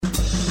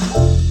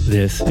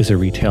This is a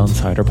Retail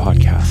Insider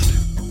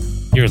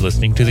podcast. You're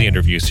listening to the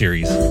interview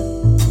series.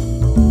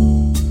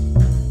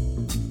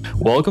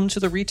 Welcome to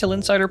the Retail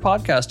Insider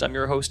podcast. I'm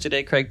your host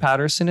today, Craig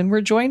Patterson, and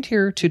we're joined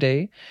here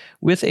today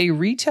with a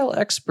retail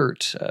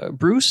expert,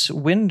 Bruce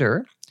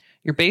Winder.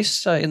 You're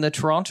based in the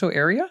Toronto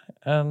area,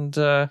 and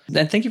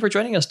thank you for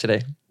joining us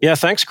today. Yeah,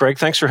 thanks, Craig.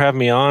 Thanks for having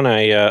me on.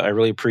 I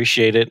really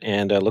appreciate it,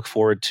 and I look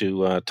forward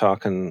to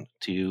talking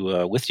to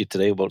you with you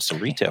today about some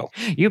retail.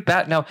 You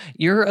bet. Now,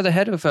 you're the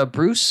head of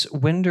Bruce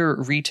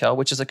Winder Retail,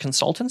 which is a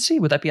consultancy.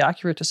 Would that be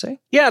accurate to say?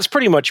 Yeah, it's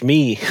pretty much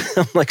me.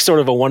 I'm like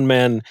sort of a one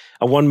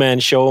man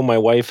show. My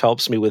wife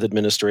helps me with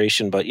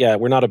administration, but yeah,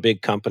 we're not a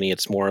big company.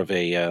 It's more of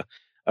a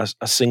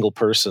single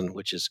person,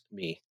 which is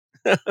me.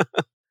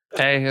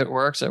 Hey, it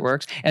works.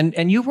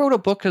 And you wrote a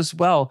book as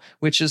well,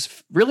 which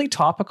is really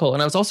topical.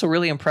 And I was also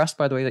really impressed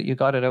by the way that you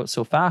got it out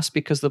so fast,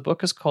 because the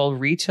book is called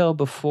Retail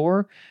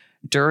Before,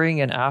 During,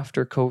 and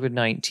After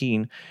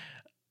COVID-19.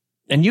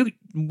 And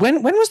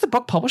when was the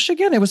book published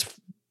again?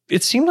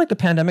 It seemed like the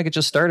pandemic had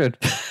just started.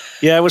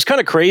 Yeah, it was kind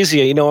of crazy.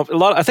 You know,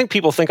 I think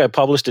people think I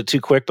published it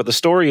too quick, but the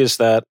story is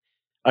that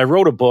I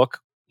wrote a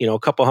book, a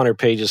couple hundred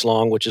pages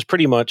long, which is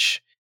pretty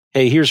much,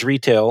 hey, here's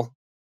retail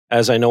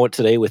as I know it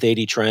today with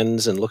 80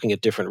 trends and looking at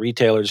different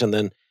retailers. And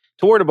then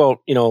toward about,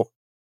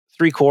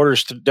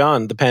 3/4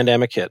 done, the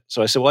pandemic hit.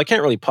 So I said, well, I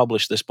can't really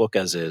publish this book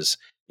as is.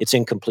 It's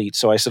incomplete.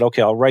 So I said,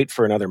 okay, I'll write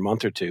for another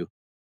month or two.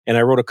 And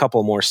I wrote a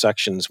couple more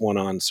sections, one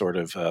on sort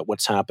of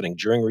what's happening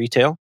during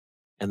retail.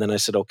 And then I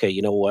said, okay,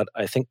 you know what?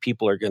 I think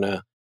people are going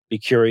to be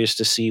curious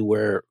to see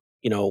where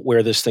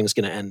this thing's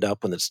going to end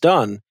up when it's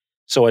done.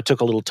 So I took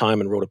a little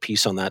time and wrote a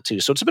piece on that too.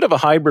 So it's a bit of a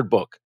hybrid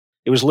book.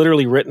 It was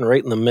literally written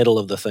right in the middle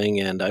of the thing,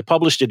 and I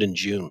published it in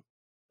June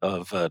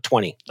of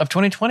 20. Of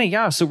 2020,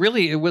 yeah. So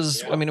really, it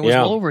was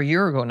well over a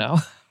year ago now.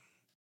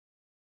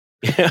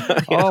 Yeah.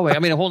 Oh, wait. I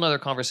mean, a whole nother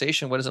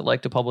conversation. What is it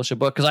like to publish a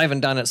book? Because I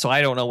haven't done it, so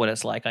I don't know what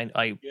it's like.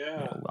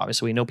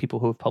 Obviously, we know people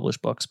who have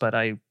published books, but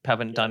I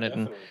haven't done it,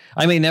 definitely. And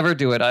I may never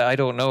do it. I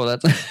don't know.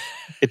 That's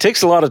It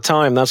takes a lot of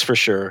time, that's for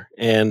sure.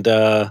 And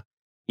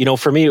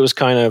for me, it was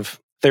kind of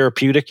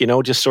therapeutic.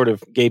 Just sort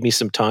of gave me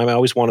some time. I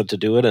always wanted to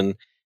do it, and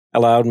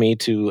allowed me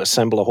to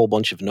assemble a whole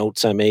bunch of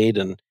notes I made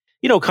and,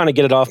 kind of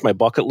get it off my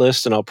bucket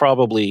list. And I'll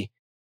probably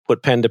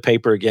put pen to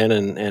paper again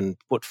and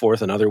put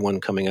forth another one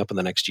coming up in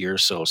the next year or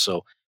so.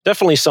 So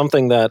definitely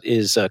something that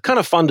is kind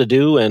of fun to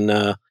do.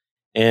 And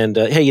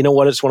hey, you know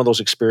what? It's one of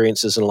those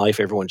experiences in life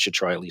everyone should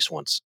try at least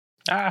once.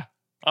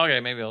 Okay,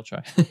 maybe I'll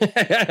try.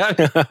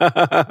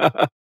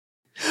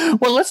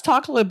 Well, let's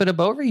talk a little bit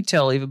about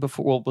retail. Even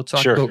before we'll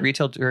talk about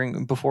retail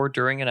before,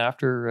 during, and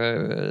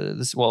after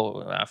this.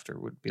 Well, after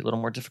would be a little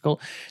more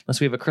difficult unless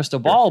we have a crystal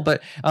ball.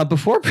 But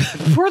before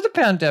the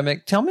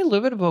pandemic, tell me a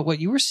little bit about what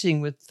you were seeing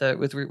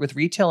with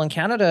retail in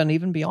Canada and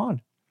even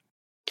beyond.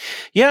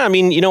 Yeah, I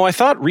mean, I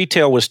thought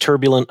retail was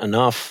turbulent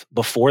enough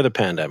before the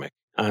pandemic.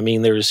 I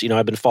mean, there's,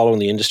 I've been following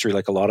the industry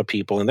like a lot of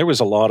people, and there was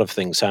a lot of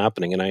things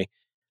happening. And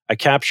I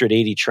captured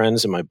 80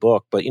 trends in my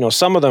book, but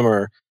some of them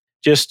are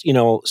just,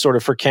 sort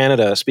of for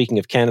Canada, speaking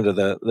of Canada,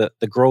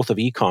 the growth of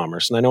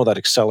e-commerce. And I know that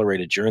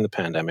accelerated during the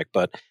pandemic,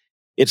 but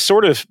it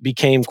sort of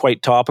became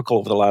quite topical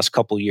over the last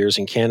couple of years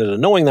in Canada,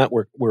 knowing that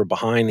we're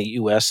behind the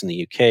US and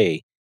the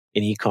UK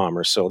in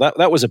e-commerce. So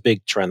that was a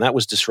big trend. That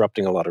was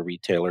disrupting a lot of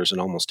retailers in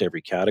almost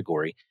every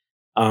category.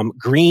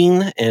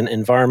 Green and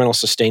environmental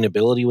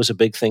sustainability was a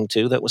big thing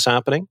too that was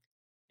happening.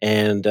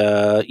 And,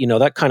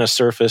 that kind of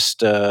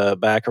surfaced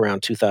back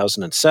around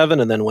 2007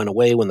 and then went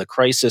away when the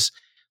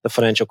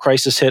financial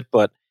crisis hit,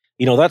 but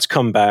that's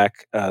come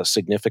back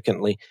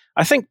significantly.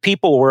 I think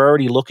people were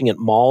already looking at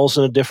malls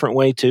in a different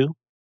way too,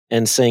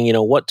 and saying,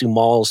 what do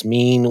malls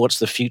mean? What's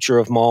the future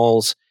of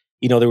malls?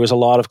 There was a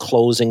lot of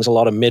closings, a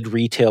lot of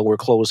mid-retail were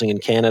closing in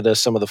Canada,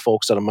 some of the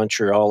folks out of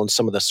Montreal and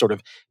some of the sort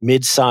of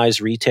mid-size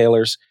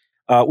retailers.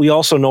 We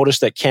also noticed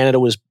that Canada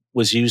was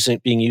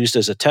being used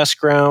as a test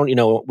ground.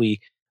 We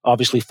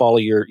obviously follow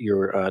your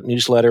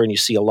newsletter, and you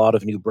see a lot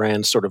of new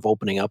brands sort of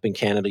opening up in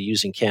Canada,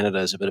 using Canada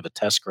as a bit of a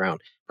test ground,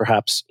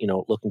 perhaps,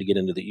 looking to get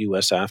into the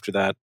US after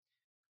that.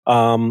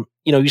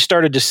 You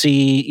started to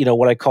see,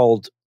 what I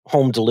called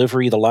home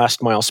delivery, the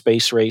last mile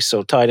space race.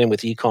 So tied in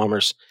with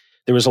e-commerce,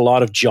 there was a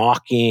lot of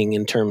jockeying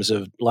in terms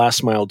of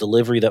last mile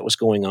delivery that was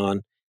going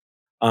on.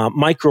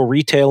 Micro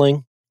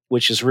retailing,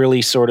 which is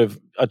really sort of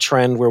a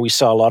trend where we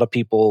saw a lot of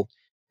people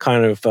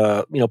kind of,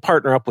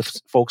 partner up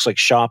with folks like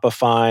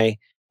Shopify,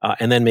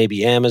 and then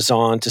maybe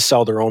Amazon to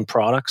sell their own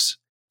products.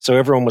 So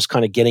everyone was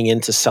kind of getting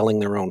into selling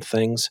their own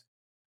things.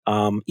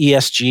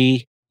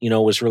 ESG,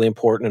 was really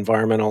important,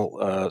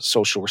 environmental,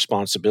 social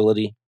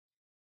responsibility.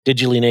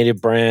 Digitally native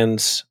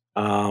brands,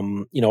 a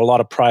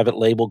lot of private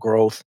label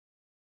growth.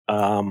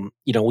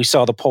 We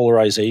saw the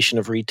polarization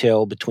of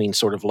retail between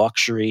sort of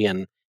luxury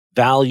and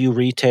value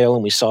retail,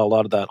 and we saw a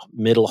lot of that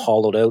middle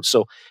hollowed out.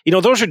 So,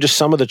 those are just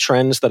some of the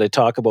trends that I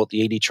talk about,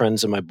 the 80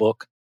 trends in my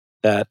book.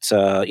 That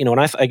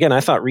and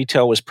I thought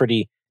retail was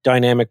pretty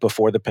dynamic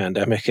before the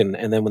pandemic, and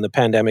then when the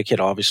pandemic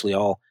hit, obviously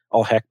all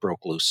heck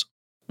broke loose.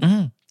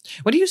 Mm-hmm.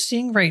 What are you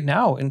seeing right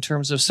now in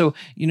terms of, so,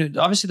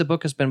 obviously the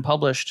book has been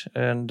published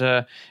and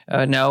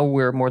now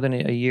we're more than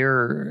a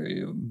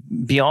year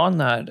beyond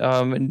that.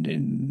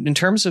 In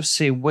terms of,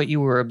 say, what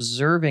you were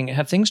observing,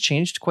 have things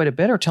changed quite a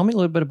bit? Or tell me a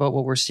little bit about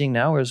what we're seeing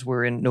now as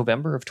we're in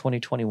November of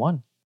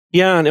 2021.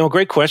 Yeah, no,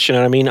 great question.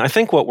 I mean, I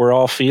think what we're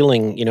all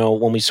feeling,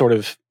 when we sort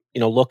of,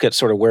 look at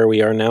sort of where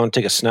we are now and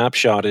take a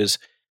snapshot is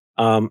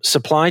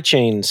supply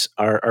chains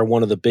are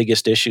one of the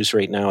biggest issues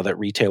right now that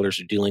retailers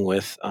are dealing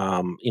with,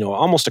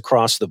 almost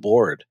across the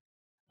board.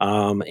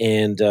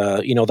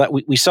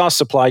 That we saw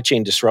supply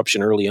chain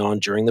disruption early on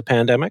during the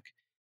pandemic.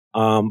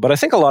 But I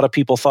think a lot of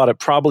people thought it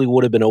probably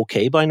would have been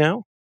okay by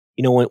now.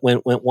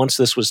 When once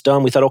this was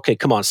done, we thought, okay,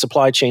 come on,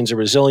 supply chains are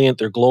resilient,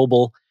 they're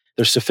global,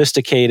 they're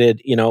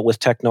sophisticated, with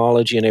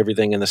technology and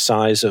everything and the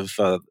size of,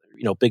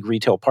 big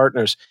retail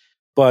partners.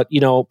 But,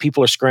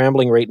 people are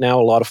scrambling right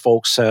now. A lot of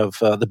folks have,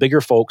 the bigger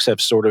folks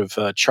have sort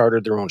of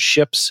chartered their own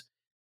ships.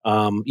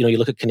 You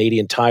look at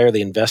Canadian Tire,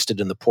 they invested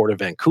in the Port of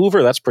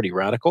Vancouver. That's pretty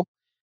radical.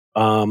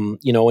 When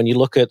you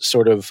look at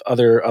sort of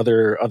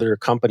other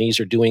companies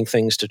are doing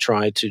things to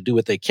try to do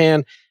what they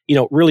can,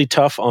 really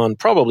tough on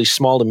probably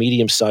small to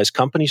medium-sized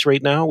companies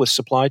right now with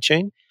supply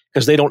chain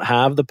because they don't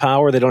have the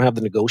power. They don't have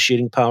the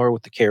negotiating power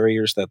with the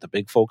carriers that the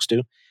big folks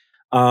do.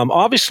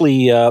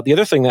 Obviously, the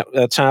other thing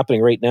that's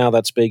happening right now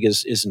that's big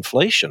is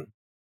inflation.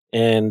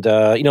 And,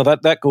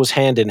 that goes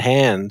hand in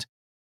hand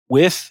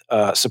with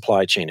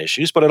supply chain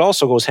issues, but it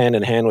also goes hand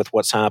in hand with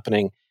what's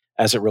happening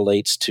as it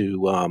relates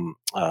to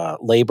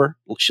labor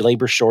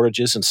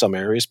shortages in some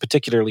areas,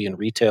 particularly in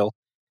retail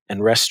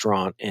and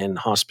restaurant and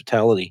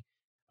hospitality,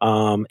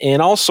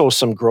 and also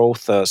some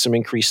growth, some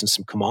increase in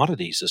some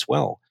commodities as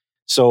well.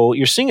 So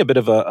you're seeing a bit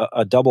of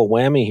a double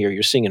whammy here.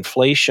 You're seeing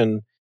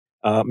inflation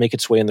make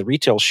its way in the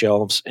retail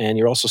shelves, and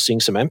you're also seeing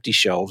some empty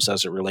shelves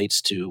as it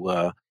relates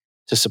to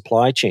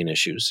supply chain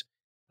issues.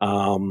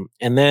 And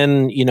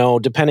then,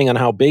 depending on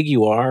how big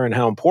you are and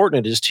how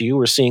important it is to you,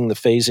 we're seeing the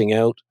phasing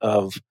out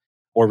of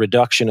or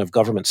reduction of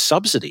government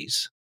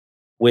subsidies,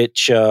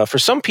 which for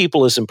some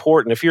people is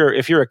important. If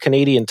you're a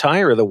Canadian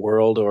Tire of the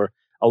world or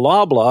a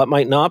Loblaw, it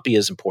might not be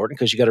as important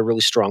because you got a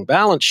really strong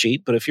balance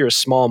sheet. But if you're a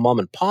small mom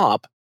and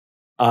pop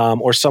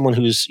or someone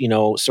who's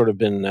sort of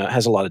been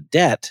has a lot of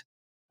debt,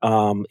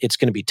 it's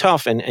going to be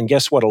tough. And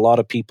guess what? A lot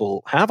of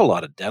people have a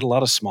lot of debt. A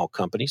lot of small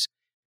companies.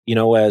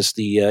 As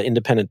the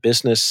Independent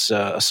Business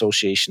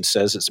Association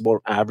says, it's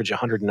about average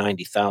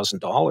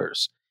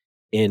 $190,000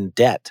 in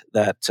debt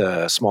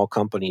that small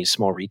companies,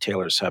 small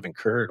retailers have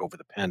incurred over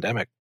the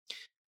pandemic.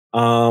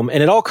 And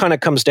it all kind of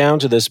comes down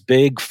to this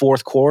big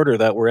fourth quarter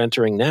that we're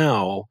entering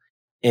now.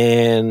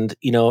 And,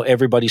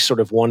 everybody's sort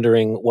of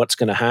wondering what's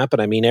going to happen.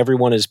 I mean,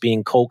 everyone is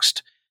being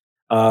coaxed,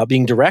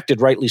 being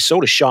directed, rightly so,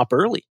 to shop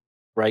early,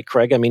 right,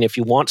 Craig? I mean, if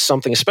you want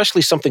something,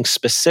 especially something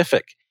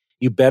specific,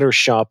 you better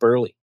shop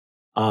early.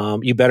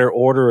 You better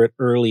order it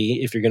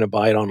early if you're going to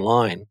buy it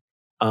online,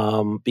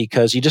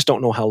 because you just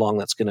don't know how long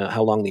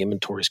the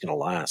inventory is going to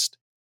last.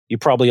 You're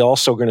probably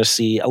also going to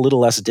see a little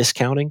less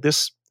discounting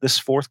this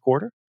fourth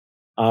quarter,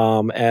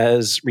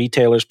 as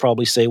retailers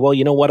probably say, well,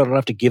 you know what, I don't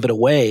have to give it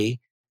away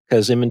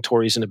because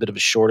inventory is in a bit of a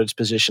shortage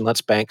position.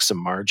 Let's bank some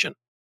margin.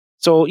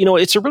 So,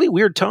 it's a really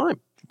weird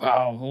time.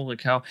 Wow, holy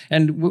cow.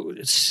 And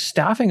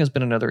staffing has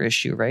been another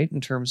issue, right?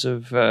 In terms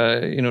of,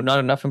 not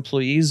enough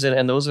employees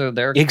and those are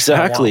there.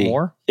 Exactly.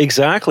 More.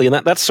 Exactly. And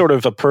that's sort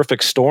of a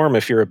perfect storm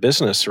if you're a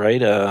business,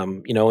 right?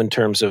 In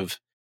terms of,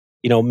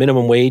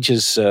 minimum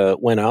wages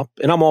went up,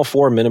 and I'm all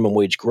for minimum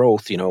wage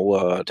growth,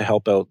 to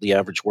help out the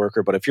average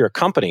worker. But if you're a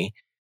company,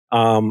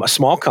 a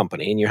small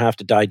company, and you have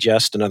to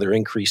digest another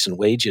increase in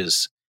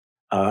wages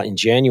in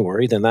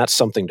January, then that's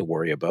something to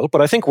worry about.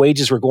 But I think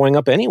wages were going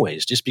up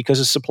anyways, just because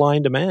of supply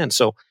and demand.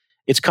 So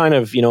it's kind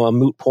of, a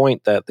moot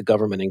point that the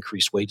government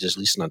increased wages, at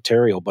least in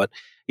Ontario. But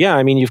yeah,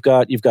 I mean, you've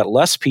got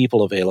less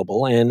people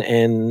available, and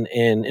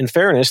in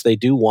fairness, they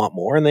do want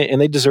more, and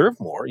they deserve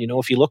more.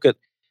 If you look at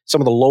some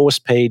of the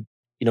lowest paid,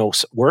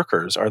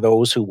 workers are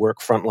those who work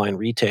frontline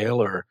retail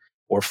or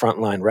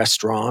frontline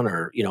restaurant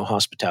or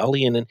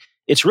hospitality, and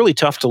it's really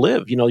tough to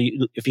live.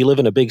 If you live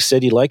in a big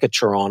city like a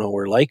Toronto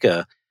or like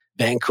a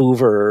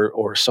Vancouver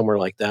or somewhere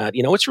like that,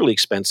 it's really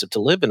expensive to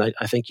live, and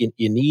I think you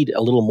need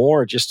a little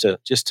more just to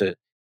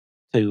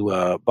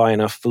buy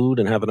enough food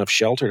and have enough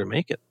shelter to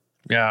make it.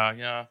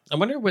 Yeah. I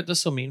wonder what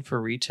this will mean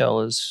for retail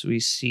as we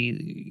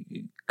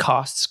see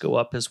costs go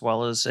up, as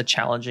well as a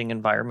challenging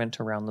environment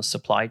around the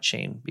supply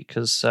chain,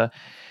 because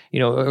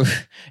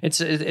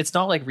it's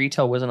not like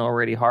retail wasn't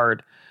already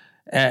hard.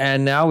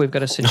 And now we've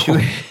got a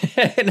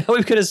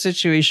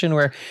situation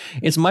where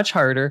it's much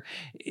harder.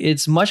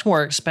 It's much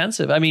more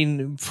expensive. I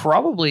mean,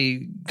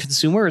 probably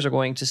consumers are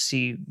going to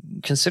see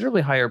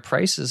considerably higher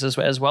prices,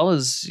 as well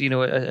as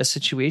a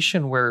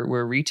situation where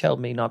retail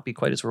may not be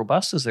quite as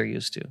robust as they're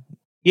used to.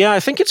 Yeah, I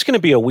think it's going to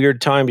be a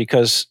weird time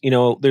because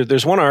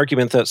there's one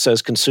argument that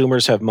says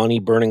consumers have money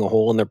burning a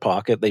hole in their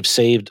pocket. They've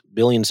saved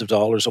billions of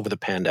dollars over the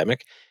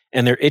pandemic,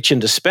 and they're itching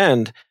to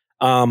spend.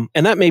 And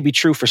that may be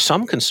true for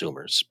some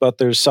consumers, but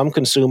there's some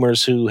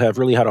consumers who have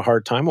really had a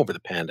hard time over the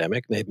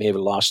pandemic. They may have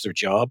lost their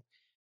job.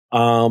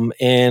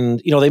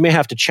 And, they may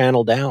have to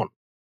channel down.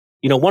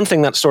 One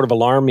thing that sort of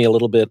alarmed me a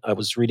little bit, I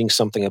was reading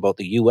something about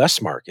the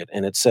US market,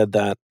 and it said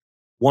that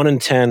 1 in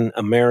 10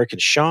 American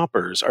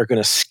shoppers are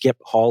going to skip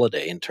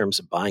holiday in terms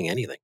of buying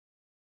anything.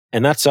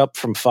 And that's up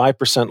from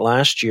 5%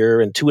 last year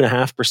and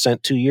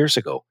 2.5% 2 years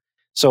ago.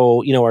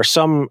 So, are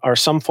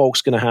some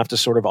folks going to have to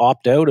sort of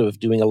opt out of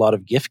doing a lot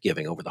of gift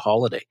giving over the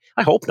holiday?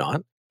 I hope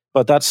not.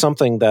 But that's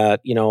something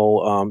that,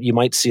 you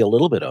might see a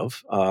little bit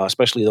of,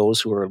 especially those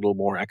who are a little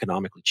more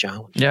economically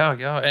challenged. Yeah.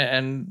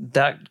 And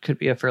that could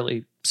be a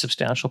fairly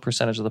substantial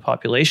percentage of the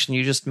population.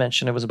 You just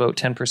mentioned it was about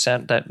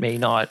 10% that may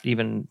not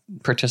even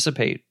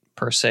participate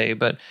per se,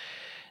 but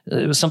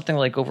it was something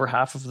like over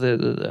half of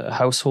the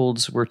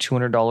households were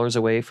 $200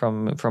 away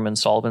from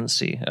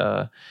insolvency,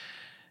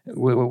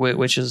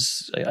 which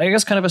is, I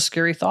guess, kind of a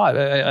scary thought.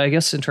 I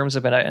guess in terms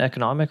of an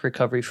economic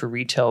recovery for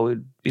retail,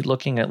 we'd be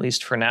looking, at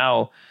least for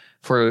now,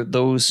 for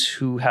those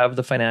who have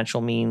the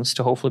financial means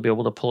to hopefully be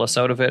able to pull us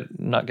out of it.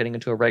 Not getting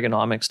into a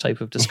Reaganomics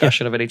type of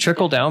discussion of any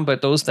trickle down,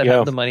 but those that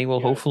have the money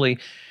will hopefully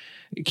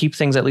keep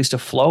things at least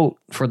afloat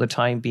for the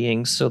time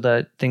being, so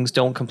that things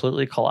don't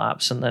completely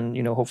collapse. And then,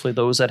 hopefully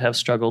those that have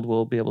struggled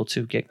will be able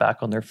to get back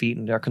on their feet,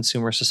 and our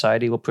consumer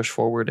society will push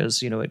forward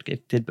as,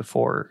 it did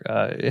before,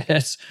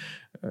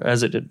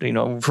 as it did,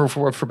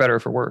 for better or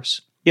for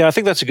worse. Yeah, I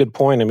think that's a good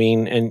point. I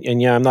mean,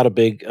 and yeah, I'm not a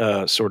big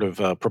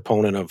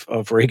proponent of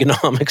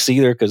Reaganomics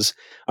either, because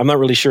I'm not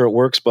really sure it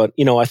works. But,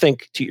 I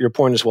think your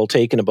point is well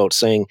taken about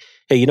saying,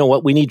 hey, you know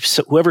what, we need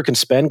whoever can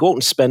spend, go out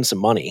and spend some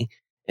money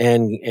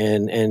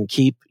and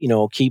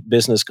keep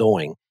business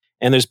going.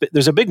 And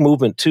there's a big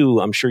movement too.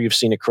 I'm sure you've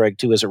seen it, Craig,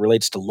 too, as it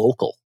relates to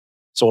local.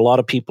 So a lot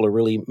of people are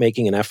really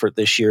making an effort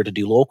this year to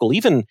do local.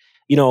 Even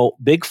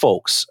big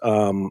folks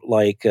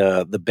like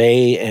the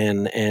Bay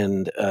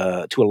and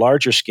to a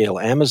larger scale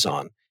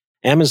Amazon.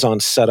 Amazon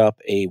set up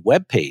a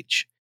web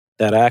page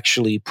that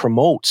actually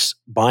promotes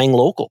buying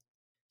local.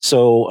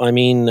 So I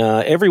mean,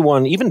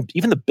 everyone, even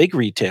the big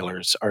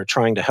retailers, are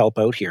trying to help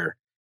out here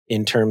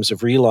in terms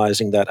of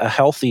realizing that a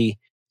healthy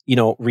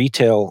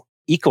retail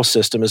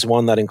ecosystem is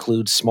one that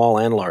includes small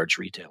and large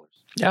retailers.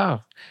 Yeah.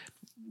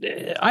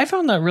 I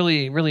found that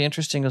really, really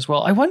interesting as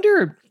well. I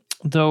wonder,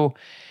 though,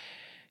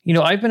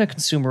 I've been a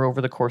consumer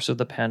over the course of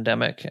the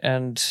pandemic,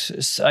 and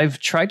I've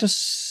tried to,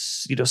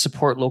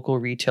 support local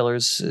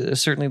retailers.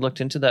 Certainly looked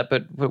into that,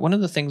 but one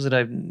of the things that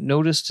I've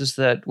noticed is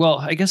that, well,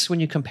 I guess when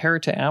you compare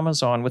it to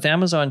Amazon, with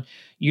Amazon,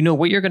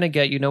 what you're going to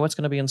get, what's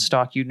going to be in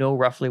stock,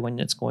 roughly when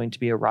it's going to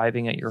be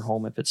arriving at your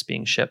home if it's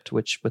being shipped,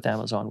 which with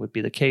Amazon would be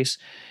the case.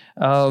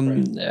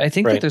 I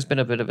think that there's been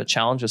a bit of a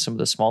challenge with some of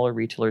the smaller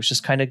retailers,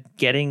 just kind of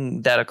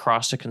getting that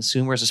across to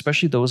consumers,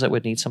 especially those that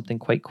would need something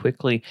quite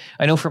quickly.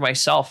 I know for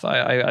myself,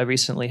 I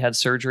recently had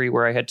surgery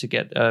where I had to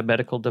get a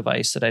medical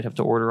device that I'd have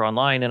to order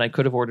online, and I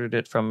could have ordered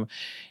it from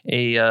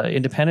a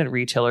independent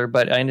retailer,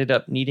 but I ended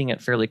up needing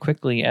it fairly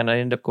quickly, and I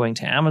ended up going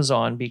to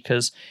Amazon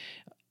because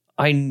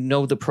I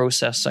know the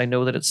process. I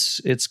know that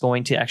it's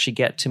going to actually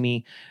get to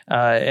me,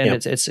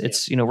 and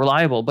it's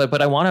reliable.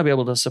 But I want to be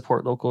able to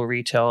support local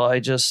retail. I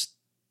just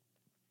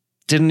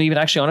didn't even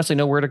actually honestly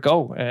know where to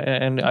go,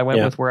 and I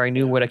went with where I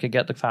knew what I could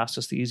get the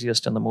fastest, the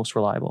easiest, and the most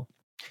reliable.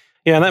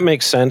 Yeah, that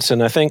makes sense.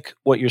 And I think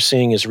what you're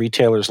seeing is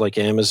retailers like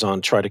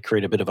Amazon try to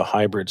create a bit of a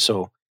hybrid.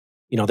 So,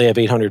 they have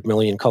 800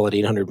 million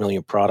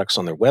products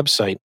on their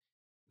website.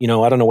 I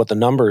don't know what the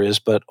number is,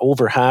 but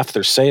over half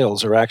their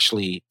sales are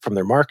actually from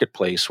their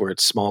marketplace, where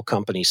it's small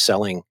companies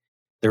selling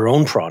their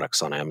own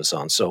products on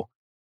Amazon. So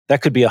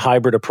that could be a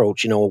hybrid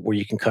approach, where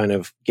you can kind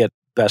of get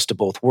best of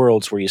both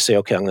worlds, where you say,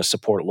 okay, I'm going to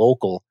support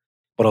local,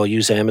 but I'll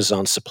use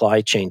Amazon's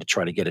supply chain to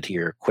try to get it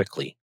here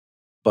quickly.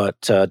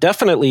 But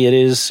definitely it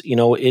is,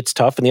 it's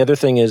tough. And the other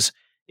thing is,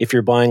 if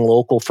you're buying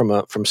local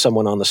from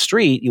someone on the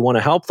street, you want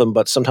to help them,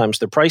 but sometimes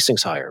their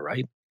pricing's higher,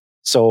 right?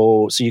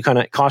 So you kind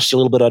of cost you a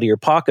little bit out of your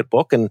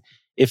pocketbook. And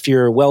if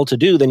you're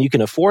well-to-do, then you can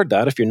afford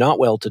that. If you're not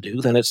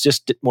well-to-do, then it's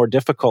just more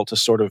difficult to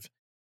sort of,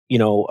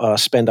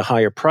 spend a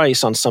higher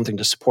price on something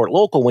to support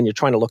local when you're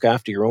trying to look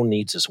after your own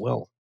needs as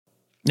well.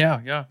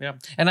 Yeah.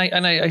 And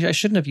I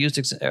shouldn't have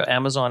used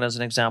Amazon as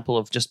an example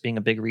of just being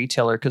a big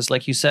retailer, because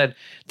like you said,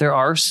 there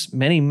are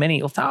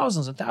many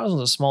thousands and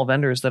thousands of small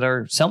vendors that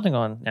are selling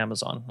on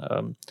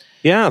Amazon.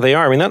 Yeah, they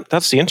are. I mean,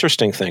 that's the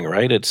interesting thing,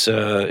 right? It's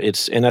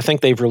and I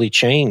think they've really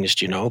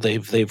changed.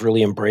 They've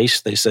really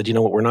embraced. They said,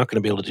 what, we're not going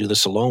to be able to do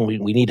this alone.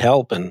 We need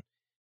help, and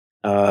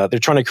they're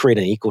trying to create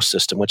an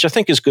ecosystem, which I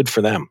think is good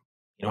for them.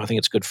 I think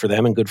it's good for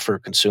them and good for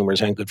consumers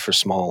and good for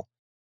small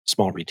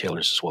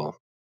retailers as well.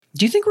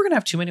 Do you think we're going to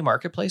have too many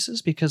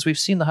marketplaces? Because we've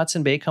seen the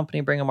Hudson Bay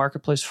Company bring a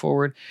marketplace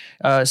forward.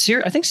 I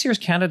think Sears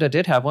Canada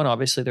did have one.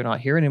 Obviously, they're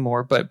not here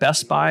anymore. But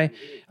Best Buy,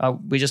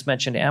 we just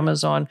mentioned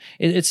Amazon.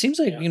 It seems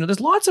like, there's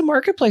lots of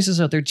marketplaces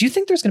out there. Do you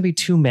think there's going to be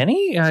too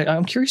many?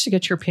 I'm curious to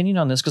get your opinion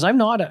on this, because I'm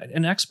not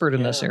an expert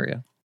in this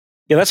area.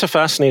 Yeah, that's a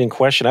fascinating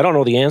question. I don't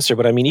know the answer,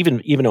 but I mean,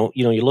 even though,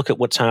 you look at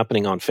what's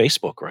happening on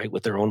Facebook, right,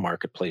 with their own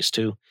marketplace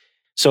too.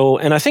 So,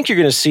 and I think I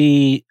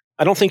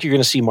don't think you're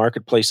going to see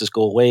marketplaces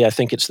go away. I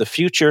think it's the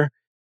future.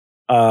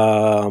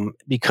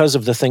 because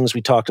of the things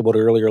we talked about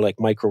earlier, like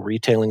micro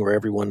retailing, where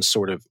everyone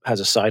sort of has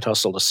a side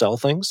hustle to sell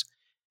things,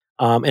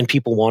 and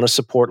people want to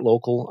support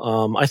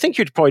local. I think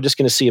you're probably just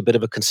going to see a bit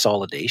of a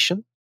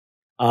consolidation.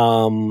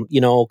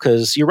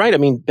 Because you're right. I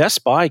mean,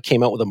 Best Buy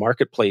came out with a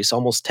marketplace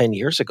almost 10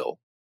 years ago.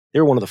 They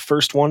were one of the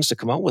first ones to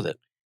come out with it.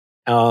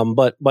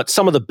 But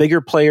some of the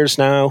bigger players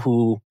now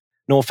who,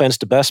 no offense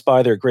to Best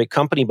Buy, they're a great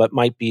company, but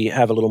might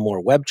have a little more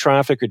web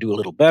traffic or do a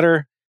little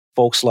better.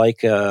 Folks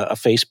like a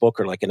Facebook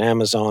or like an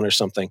Amazon or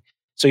something.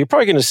 So you're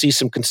probably going to see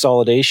some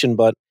consolidation,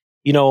 but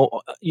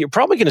you're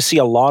probably going to see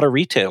a lot of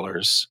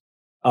retailers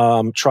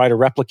try to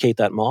replicate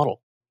that model.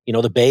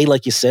 The Bay,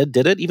 like you said,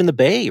 did it. Even the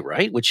Bay,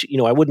 right? Which,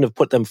 I wouldn't have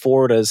put them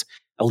forward as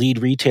a lead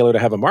retailer to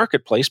have a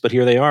marketplace, but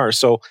here they are.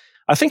 So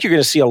I think you're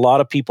going to see a lot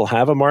of people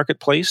have a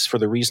marketplace for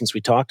the reasons we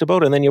talked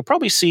about. And then you'll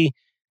probably see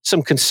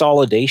some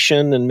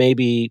consolidation, and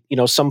maybe,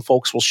 some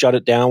folks will shut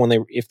it down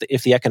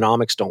if the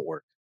economics don't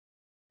work.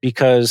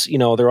 Because,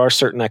 there are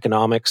certain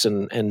economics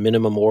and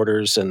minimum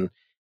orders and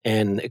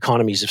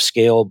economies of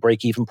scale,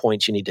 break-even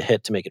points you need to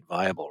hit to make it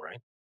viable, right?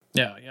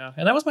 Yeah.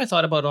 And that was my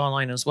thought about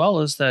online as well,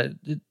 is that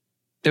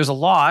there's a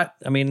lot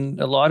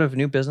of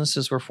new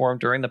businesses were formed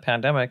during the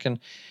pandemic, and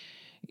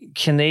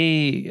can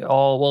they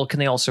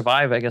all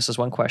survive, I guess, is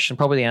one question.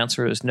 Probably the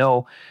answer is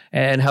no.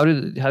 And how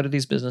do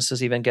these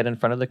businesses even get in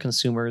front of the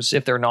consumers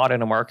if they're not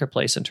in a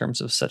marketplace, in terms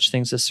of such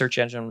things as search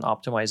engine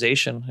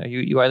optimization?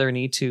 You either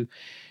need to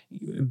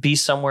be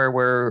somewhere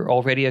where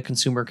already a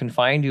consumer can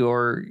find you,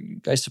 or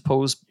I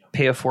suppose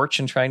pay a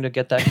fortune trying to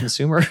get that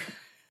consumer.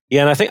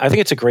 Yeah, and I think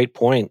it's a great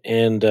point,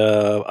 and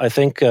I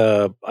think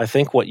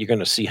what you're going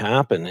to see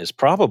happen is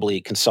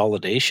probably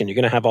consolidation. You're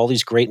going to have all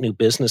these great new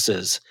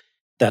businesses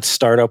that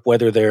start up,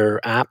 whether they're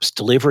apps,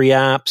 delivery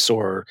apps,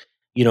 or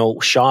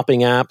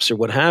shopping apps, or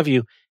what have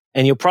you,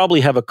 and you'll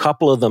probably have a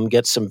couple of them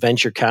get some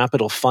venture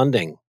capital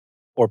funding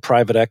or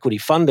private equity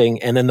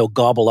funding, and then they'll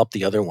gobble up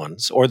the other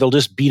ones, or they'll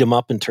just beat them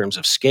up in terms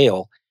of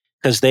scale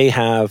because they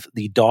have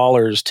the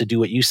dollars to do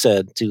what you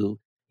said, to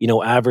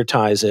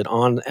advertise it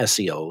on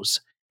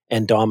SEOs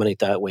and dominate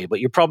that way. But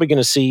you're probably going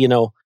to see,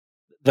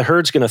 the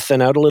herd's going to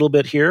thin out a little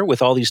bit here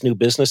with all these new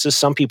businesses.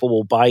 Some people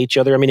will buy each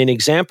other. I mean, an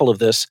example of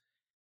this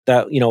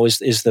that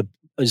is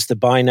the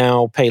buy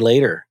now, pay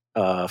later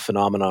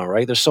phenomenon,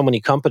 right? There's so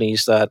many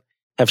companies that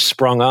have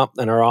sprung up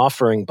and are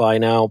offering buy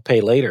now,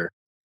 pay later,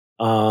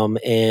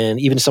 and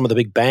even some of the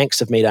big banks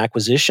have made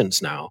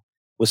acquisitions now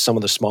with some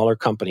of the smaller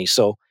companies.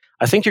 So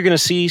I think you're going to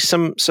see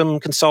some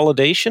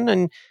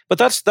consolidation, but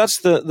that's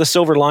the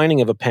silver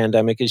lining of a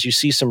pandemic, is you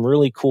see some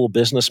really cool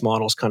business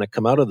models kind of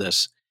come out of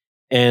this.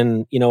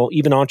 And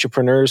even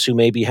entrepreneurs who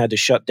maybe had to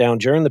shut down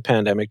during the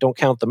pandemic, don't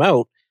count them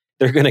out.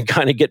 They're going to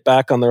kind of get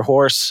back on their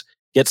horse,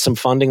 get some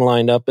funding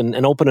lined up,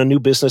 and open a new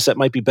business that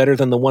might be better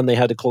than the one they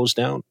had to close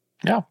down.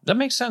 Yeah, that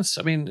makes sense.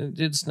 I mean,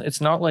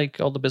 it's not like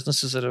all the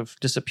businesses that have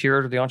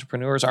disappeared or the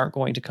entrepreneurs aren't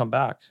going to come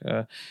back.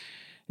 I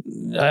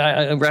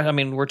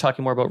mean, we're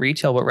talking more about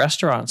retail, but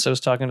restaurants. I was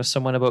talking to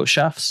someone about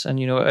chefs,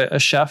 and a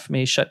chef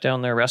may shut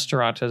down their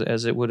restaurant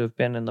as it would have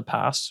been in the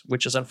past,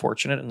 which is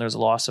unfortunate. And there's a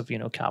loss of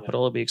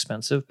capital; it'll be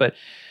expensive. But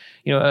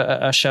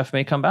a chef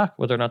may come back,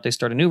 whether or not they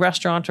start a new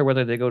restaurant or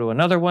whether they go to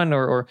another one,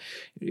 or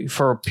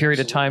for a period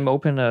of time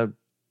open a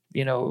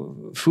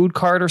food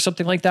cart or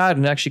something like that,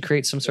 and actually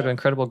create some sort of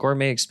incredible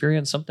gourmet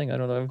experience. Something, I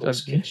don't know,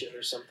 ghost kitchen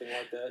or something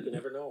like that. You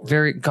never know.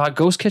 Right?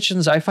 Ghost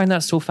kitchens. I find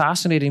that so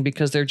fascinating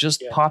because they're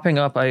just popping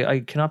up.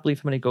 I cannot believe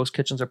how many ghost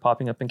kitchens are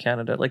popping up in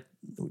Canada, like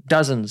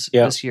dozens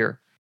this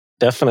year.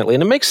 Definitely,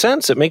 and it makes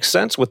sense. It makes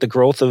sense with the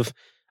growth of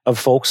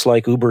folks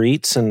like Uber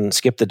Eats and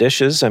Skip the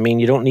Dishes. I mean,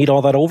 you don't need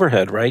all that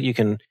overhead, right? You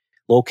can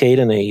locate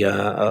in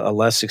a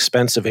less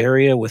expensive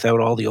area without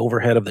all the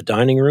overhead of the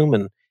dining room,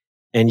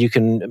 and you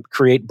can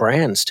create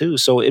brands too.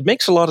 So it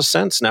makes a lot of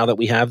sense now that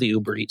we have the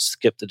Uber Eats,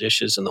 Skip the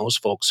Dishes, and those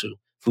folks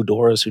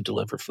Foodoras who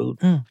deliver food.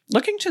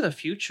 Looking to the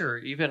future,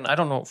 even, I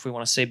don't know if we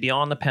want to say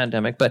beyond the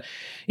pandemic, but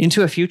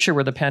into a future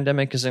where the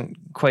pandemic isn't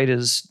quite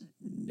as,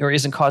 or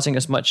isn't causing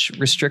as much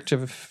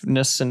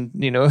restrictiveness and,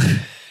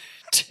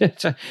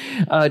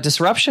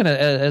 disruption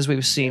as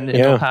we've seen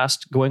in the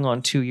past, going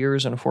on 2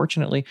 years,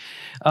 unfortunately.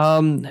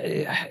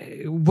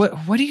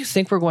 What do you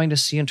think we're going to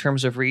see in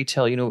terms of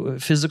retail?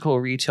 Physical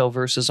retail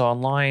versus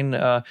online.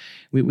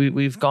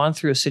 We've gone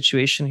through a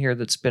situation here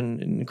that's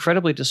been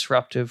incredibly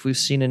disruptive. We've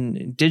seen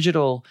in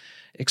digital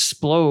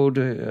explode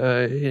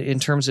in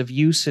terms of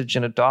usage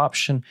and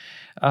adoption.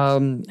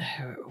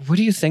 What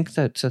do you think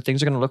that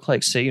things are going to look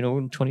like, say,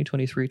 in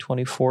 2023,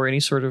 24? Any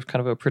sort of kind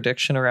of a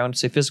prediction around,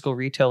 say, physical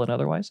retail and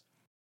otherwise?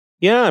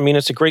 Yeah, I mean,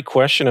 it's a great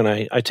question, and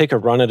I take a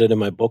run at it in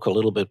my book a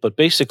little bit. But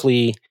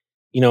basically,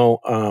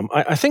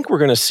 I think we're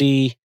going to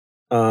see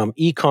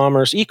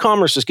e-commerce.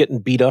 E-commerce is getting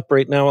beat up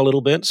right now a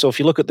little bit. So if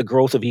you look at the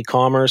growth of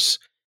e-commerce,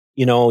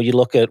 you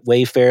look at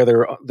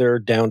Wayfair, they're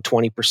down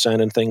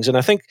 20% and things. And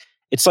I think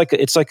it's like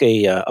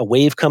a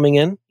wave coming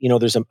in.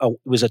 It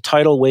was a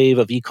tidal wave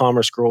of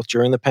e-commerce growth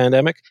during the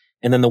pandemic,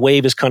 and then the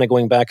wave is kind of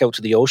going back out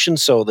to the ocean,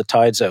 so the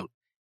tide's out.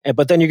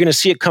 But then you're going to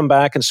see it come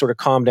back and sort of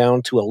calm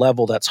down to a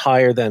level that's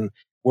higher than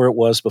where it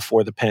was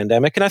before the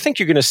pandemic. And I think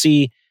you're going to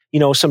see,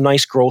 some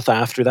nice growth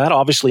after that.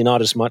 Obviously,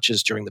 not as much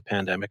as during the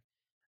pandemic.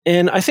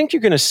 And I think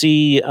you're going to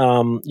see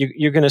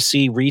you're going to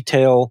see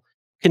retail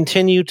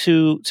continue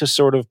to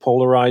sort of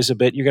polarize a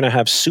bit. You're going to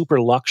have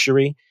super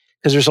luxury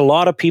because there's a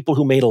lot of people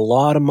who made a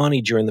lot of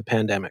money during the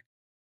pandemic.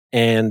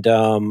 And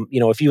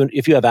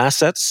if you have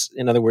assets,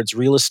 in other words,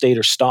 real estate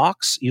or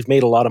stocks, you've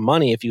made a lot of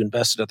money if you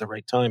invested at the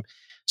right time.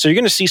 So you're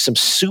going to see some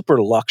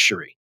super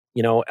luxury,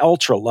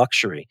 ultra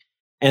luxury,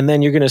 and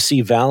then you're going to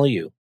see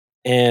value,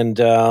 and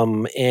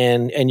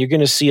you're going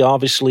to see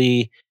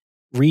obviously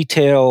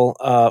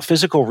retail,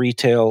 physical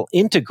retail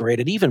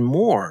integrated even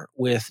more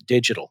with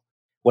digital,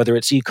 whether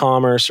it's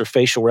e-commerce or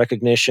facial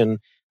recognition.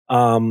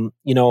 A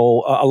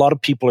lot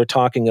of people are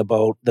talking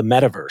about the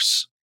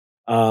metaverse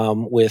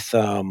with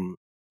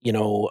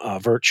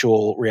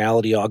virtual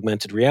reality,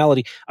 augmented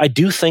reality. I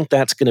do think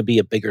that's going to be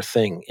a bigger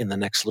thing in the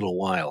next little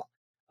while.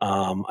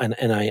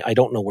 And I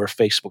don't know where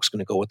Facebook's going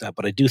to go with that,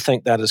 but I do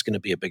think that is going to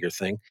be a bigger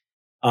thing.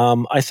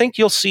 I think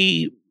you'll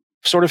see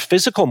sort of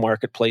physical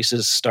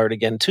marketplaces start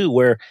again too,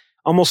 where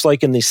almost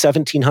like in the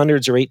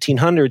 1700s or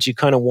 1800s, you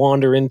kind of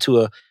wander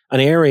into an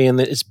area and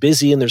it's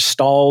busy and there's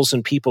stalls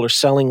and people are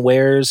selling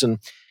wares and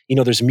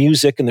there's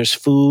music and there's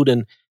food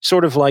and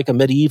sort of like a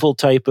medieval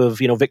type of,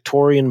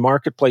 Victorian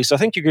marketplace. I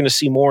think you're going to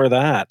see more of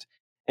that.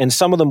 And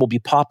some of them will be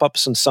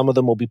pop-ups and some of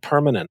them will be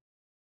permanent.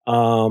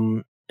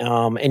 And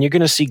you're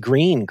going to see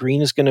green.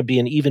 Green is going to be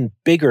an even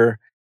bigger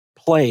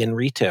play in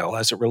retail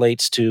as it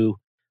relates to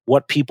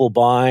what people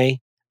buy,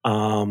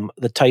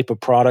 the type of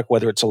product,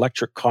 whether it's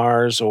electric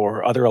cars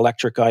or other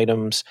electric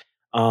items.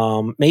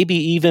 Maybe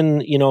even,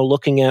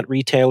 looking at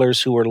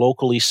retailers who are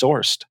locally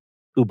sourced,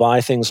 who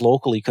buy things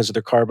locally because of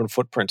their carbon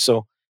footprint.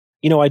 So,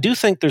 I do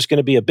think there's going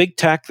to be a big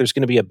tech. There's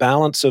going to be a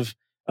balance of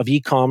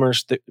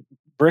e-commerce. The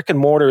brick and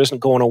mortar isn't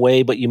going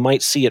away, but you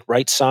might see it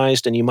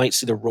right-sized and you might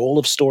see the role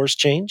of stores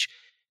change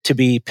to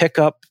be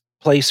pickup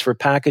place for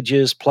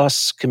packages,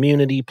 plus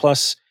community,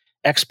 plus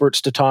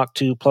experts to talk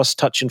to, plus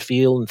touch and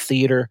feel and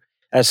theater,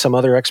 as some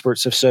other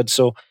experts have said.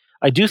 So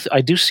I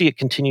do see it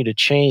continue to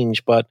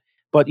change, but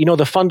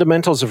the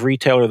fundamentals of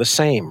retail are the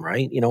same,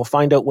 right?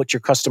 Find out what your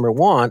customer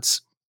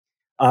wants,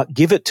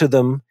 give it to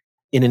them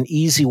in an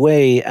easy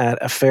way at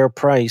a fair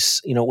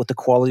price, with the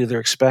quality they're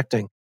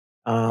expecting,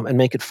 and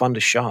make it fun to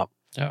shop.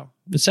 Oh,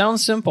 it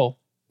sounds simple.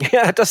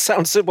 Yeah, it does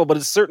sound simple, but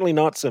it's certainly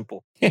not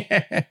simple.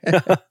 And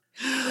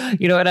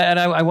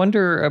I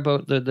wonder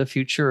about the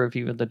future of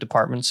even the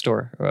department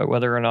store,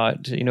 whether or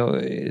not,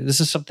 this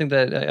is something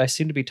that I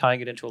seem to be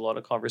tying it into a lot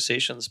of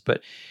conversations,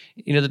 but,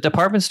 the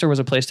department store was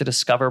a place to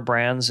discover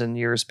brands in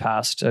years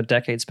past,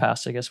 decades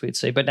past, I guess we'd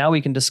say. But now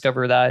we can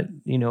discover that,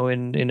 in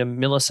a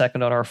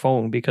millisecond on our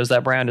phone because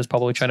that brand is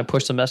probably trying to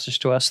push the message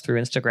to us through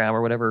Instagram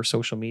or whatever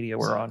social media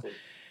we're on.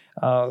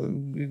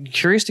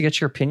 Curious to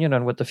get your opinion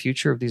on what the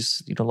future of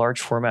these,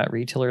 large format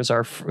retailers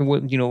are,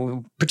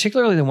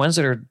 particularly the ones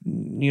that are,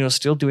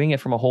 still doing it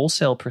from a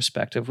wholesale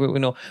perspective. We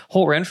know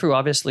Holt Renfrew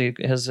obviously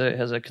has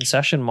a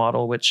concession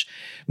model, which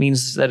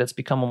means that it's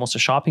become almost a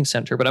shopping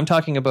center. But I'm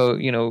talking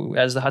about,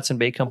 as the Hudson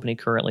Bay Company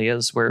currently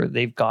is, where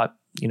they've got,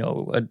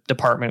 a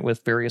department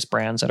with various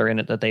brands that are in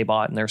it that they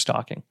bought and they're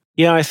stocking.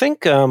 Yeah, I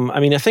think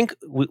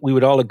we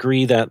would all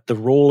agree that the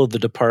role of the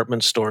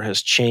department store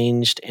has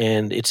changed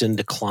and it's in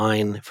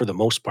decline for the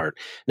most part.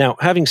 Now,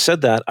 having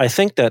said that, I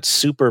think that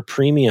super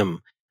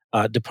premium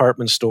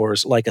department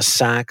stores like a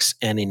Saks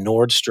and a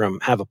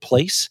Nordstrom have a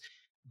place,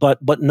 but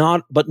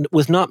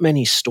with not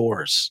many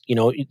stores.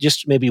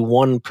 Just maybe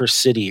one per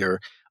city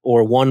or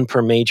one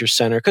per major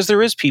center, because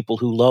there is people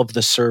who love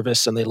the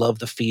service and they love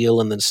the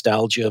feel and the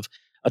nostalgia of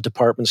a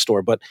department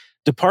store. But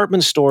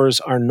department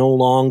stores are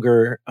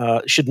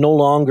should no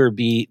longer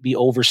be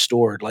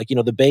overstored. Like,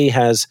 the Bay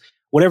has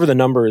whatever the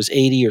number is,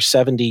 80 or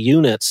 70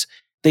 units.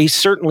 They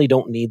certainly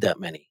don't need that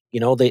many.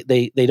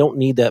 They don't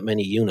need that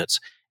many units.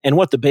 And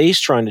what the Bay's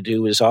trying to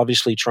do is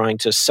obviously trying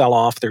to sell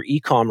off their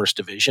e-commerce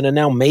division. And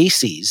now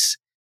Macy's,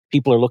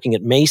 people are looking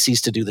at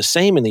Macy's to do the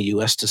same in the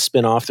US, to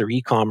spin off their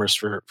e-commerce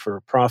for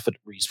profit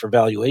reasons, for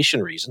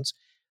valuation reasons.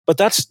 But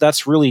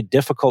that's really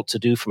difficult to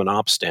do from an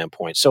ops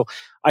standpoint. So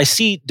I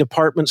see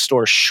department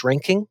stores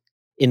shrinking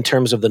in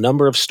terms of the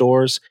number of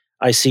stores.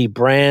 I see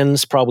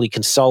brands probably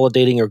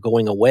consolidating or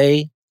going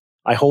away.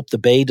 I hope the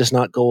Bay does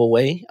not go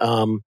away.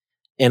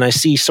 And I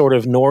see sort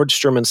of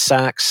Nordstrom and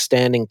Saks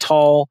standing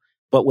tall,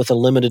 but with a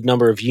limited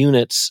number of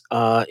units,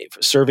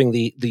 serving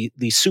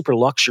the super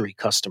luxury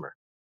customer.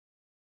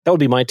 That would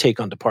be my take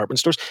on department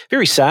stores.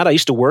 Very sad. I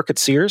used to work at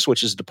Sears,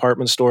 which is a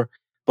department store.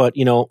 But,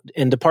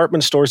 in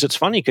department stores, it's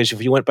funny because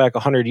if you went back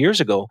 100 years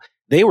ago,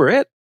 they were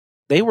it.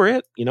 They were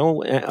it.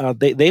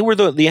 They were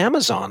the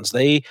Amazons.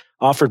 They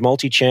offered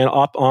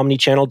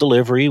omni-channel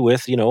delivery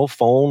with,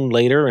 phone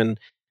later and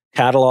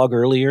catalog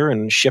earlier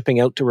and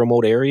shipping out to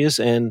remote areas.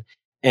 And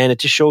it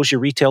just shows you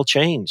retail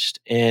changed.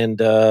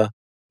 And,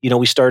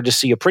 we started to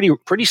see a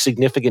pretty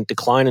significant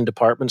decline in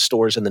department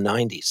stores in the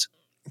 90s.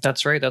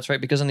 That's right. That's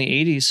right. Because in the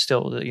 80s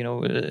still,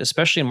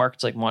 especially in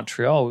markets like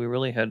Montreal, we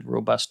really had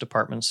robust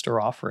department store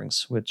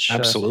offerings, which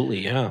absolutely,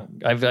 yeah.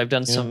 I've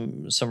done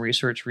some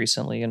research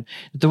recently. And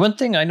the one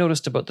thing I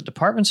noticed about the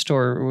department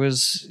store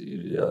was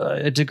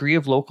a degree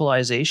of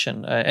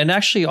localization. And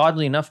actually,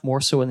 oddly enough,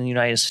 more so in the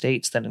United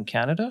States than in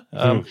Canada.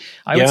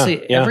 I would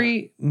say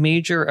every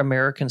major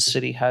American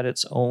city had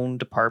its own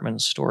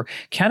department store.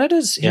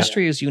 Canada's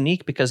history is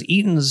unique because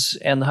Eaton's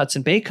and the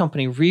Hudson Bay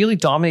Company really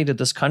dominated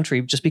this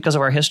country just because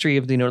of our history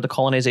of the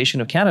colonization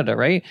of Canada,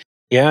 right?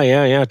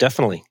 Yeah,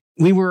 definitely.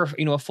 We were,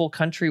 a full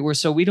country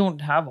so we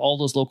don't have all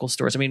those local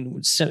stores. I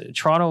mean,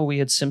 Toronto, we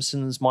had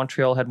Simpsons,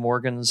 Montreal had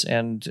Morgan's,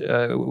 and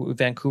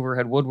Vancouver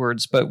had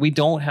Woodward's, but we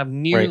don't have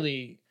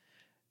nearly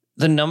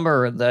the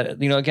number that,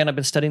 again, I've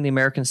been studying the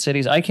American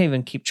cities. I can't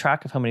even keep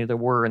track of how many there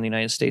were in the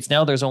United States.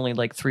 Now there's only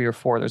like 3 or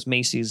 4. There's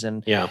Macy's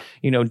and,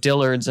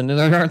 Dillard's, and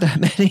there aren't that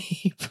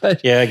many.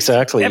 But yeah,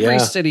 exactly. Every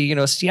city,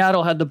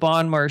 Seattle had the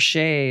Bon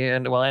Marché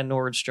and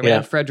Nordstrom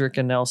and Frederick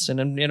and Nelson.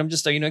 And I'm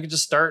just, I could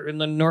just start in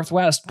the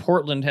Northwest.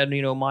 Portland had,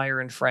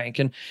 Meyer and Frank.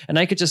 And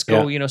I could just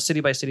go,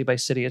 city by city by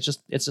city. It's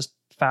just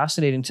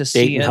fascinating to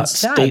see.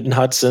 Dayton,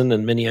 Hudson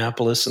and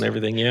Minneapolis and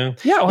everything. Yeah.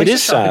 Yeah. It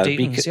is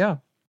sad.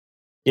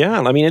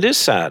 Yeah, I mean, it is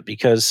sad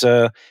because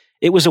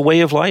it was a way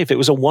of life. It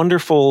was a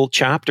wonderful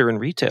chapter in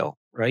retail,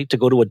 right? To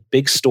go to a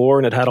big store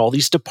and it had all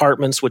these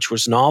departments, which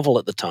was novel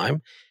at the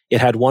time. It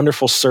had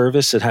wonderful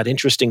service. It had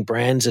interesting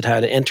brands. It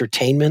had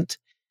entertainment.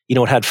 It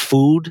had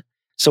food.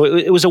 So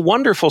it was a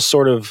wonderful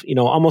sort of,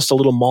 almost a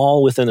little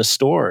mall within a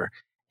store.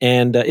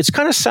 And it's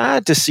kind of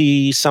sad to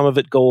see some of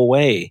it go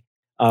away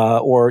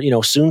or,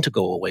 soon to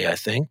go away, I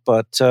think.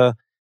 But,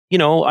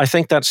 I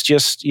think that's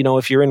just,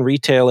 if you're in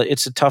retail,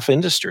 it's a tough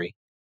industry.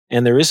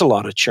 And there is a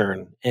lot of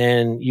churn,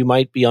 and you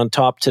might be on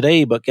top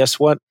today, but guess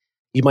what?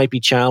 You might be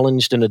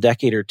challenged in a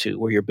decade or two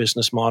where your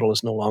business model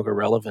is no longer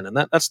relevant.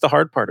 And that's the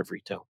hard part of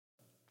retail.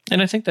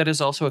 And I think that is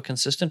also a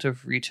consistent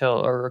of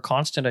retail, or a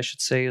constant, I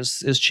should say,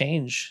 is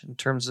change in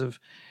terms of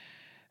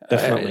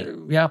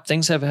definitely.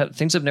 Things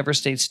have never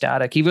stayed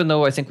static, even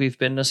though I think we've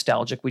been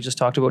nostalgic. We just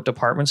talked about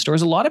department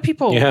stores. A lot of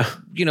people,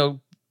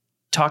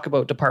 talk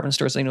about department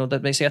stores,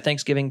 that they say a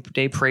Thanksgiving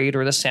Day parade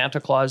or the Santa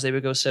Claus, they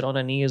would go sit on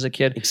a knee as a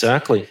kid.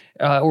 Exactly.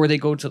 Or they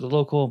go to the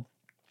local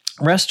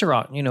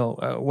restaurant,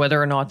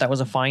 whether or not that was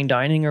a fine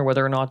dining or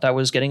whether or not that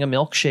was getting a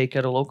milkshake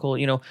at a local,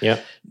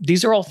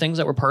 these are all things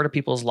that were part of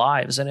people's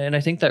lives. And I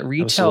think that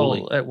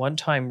retail at one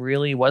time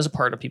really was a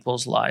part of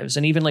people's lives.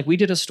 And even like we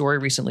did a story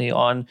recently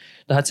on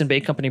the Hudson Bay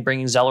Company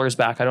bringing Zellers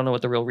back. I don't know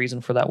what the real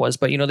reason for that was,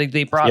 but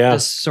they brought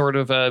this sort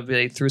of,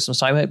 they threw some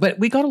sci-fi, but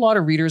we got a lot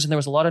of readers and there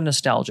was a lot of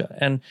nostalgia.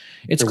 And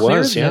it's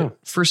clear that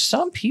for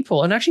some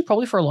people, and actually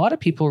probably for a lot of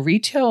people,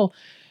 retail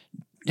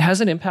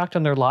has an impact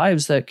on their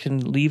lives that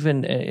can leave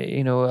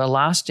a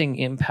lasting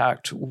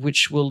impact,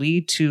 which will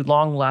lead to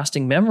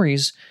long-lasting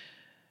memories.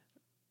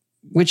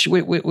 Which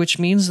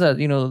means that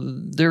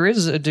there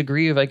is a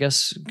degree of, I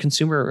guess,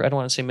 consumer, I don't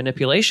want to say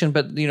manipulation,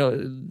 but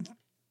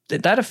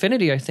that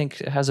affinity, I think,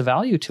 has a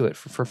value to it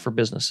for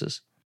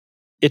businesses.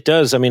 It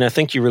does. I mean, I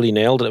think you really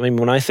nailed it. I mean,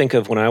 when I think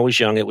of when I was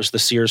young, it was the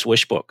Sears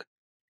Wish Book,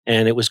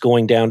 and it was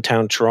going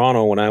downtown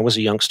Toronto when I was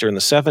a youngster in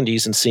the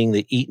 70s and seeing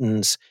the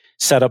Eaton's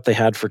setup they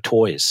had for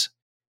toys.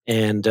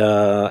 And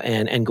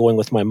going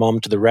with my mom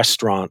to the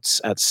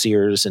restaurants at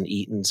Sears and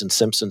Eaton's and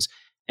Simpsons,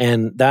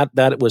 and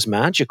that was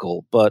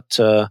magical. But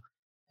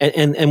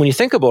and when you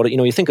think about it,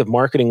 you think of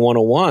marketing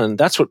 101.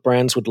 That's what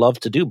brands would love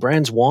to do.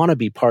 Brands want to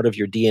be part of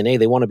your DNA.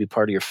 They want to be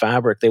part of your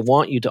fabric. They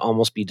want you to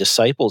almost be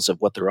disciples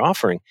of what they're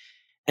offering.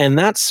 And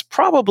that's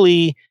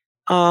probably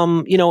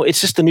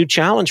it's just a new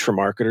challenge for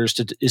marketers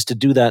to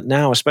do that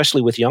now,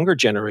 especially with younger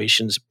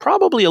generations.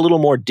 Probably a little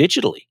more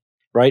digitally.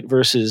 Right?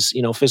 Versus,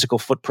 physical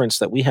footprints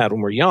that we had when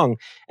we were young.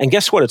 And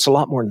guess what? It's a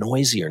lot more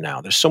noisier now.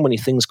 There's so many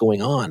things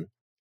going on.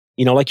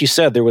 Like you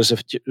said,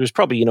 there's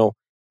probably,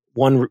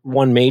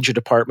 one major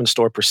department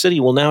store per city.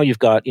 Well, now you've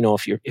got,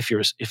 if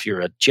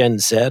you're a Gen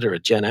Z or a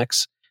Gen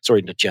X,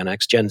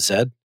 Gen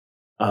Z,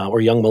 or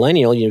young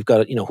millennial, you've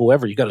got,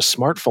 whoever, you've got a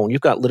smartphone,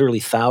 you've got literally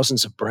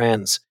thousands of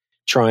brands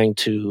trying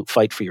to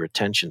fight for your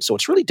attention. So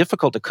it's really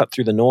difficult to cut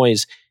through the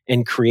noise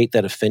and create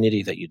that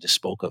affinity that you just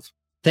spoke of.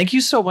 Thank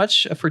you so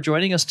much for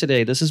joining us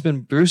today. This has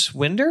been Bruce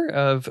Winder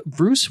of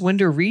Bruce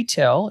Winder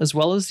Retail, as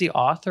well as the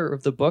author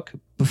of the book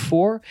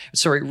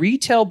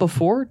Retail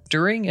Before,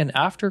 During, and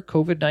After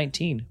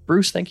COVID-19.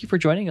 Bruce, thank you for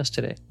joining us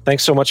today.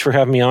 Thanks so much for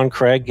having me on,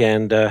 Craig,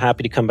 and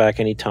happy to come back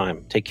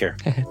anytime. Take care.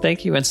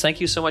 Thank you. And thank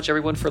you so much,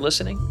 everyone, for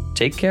listening.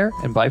 Take care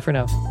and bye for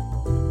now.